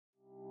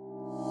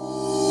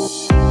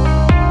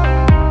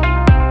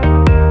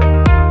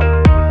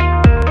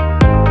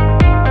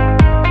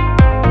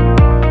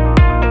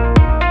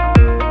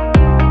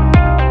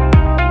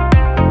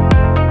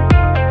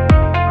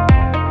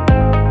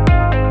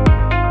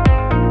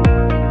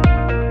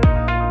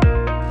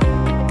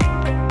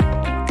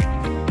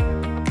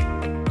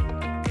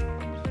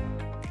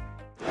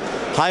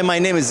Hi, my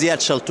name is Ziad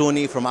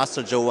Shaltuni from Assr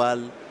Al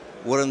Jawal.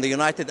 We're in the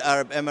United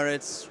Arab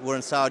Emirates, we're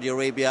in Saudi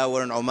Arabia,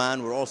 we're in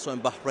Oman, we're also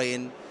in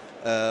Bahrain.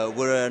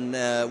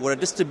 We're a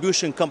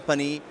distribution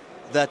company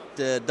that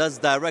does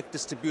direct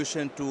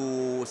distribution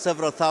to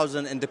several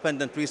thousand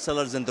independent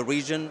resellers in the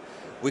region.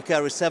 We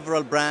carry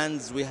several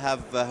brands. We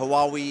have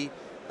Huawei,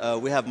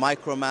 we have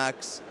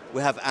Micromax,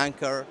 we have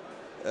Anchor,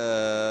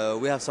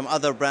 we have some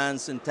other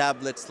brands in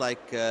tablets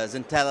like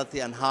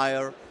Zentality and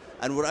Higher,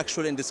 and we're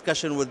actually in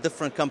discussion with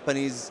different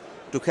companies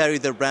to carry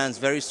their brands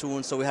very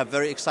soon. So we have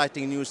very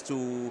exciting news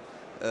to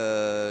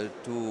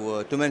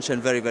mention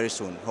very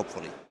soon,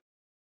 hopefully.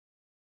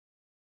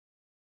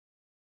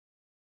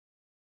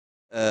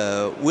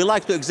 We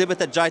like to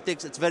exhibit at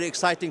GITEX. It's very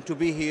exciting to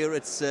be here.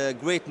 It's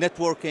great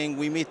networking.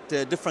 We meet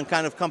different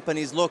kind of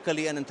companies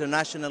locally and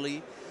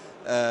internationally,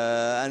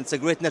 and it's a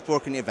great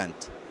networking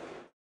event.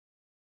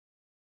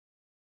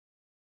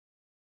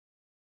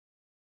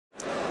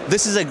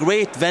 This is a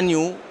great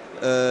venue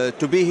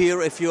to be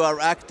here if you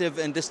are active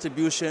in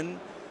distribution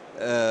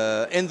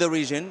in the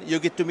region. You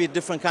get to meet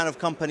different kind of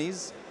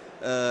companies.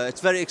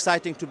 It's very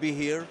exciting to be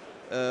here.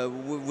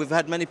 We've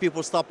had many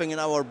people stopping in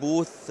our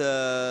booth,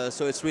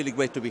 so it's really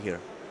great to be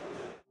here.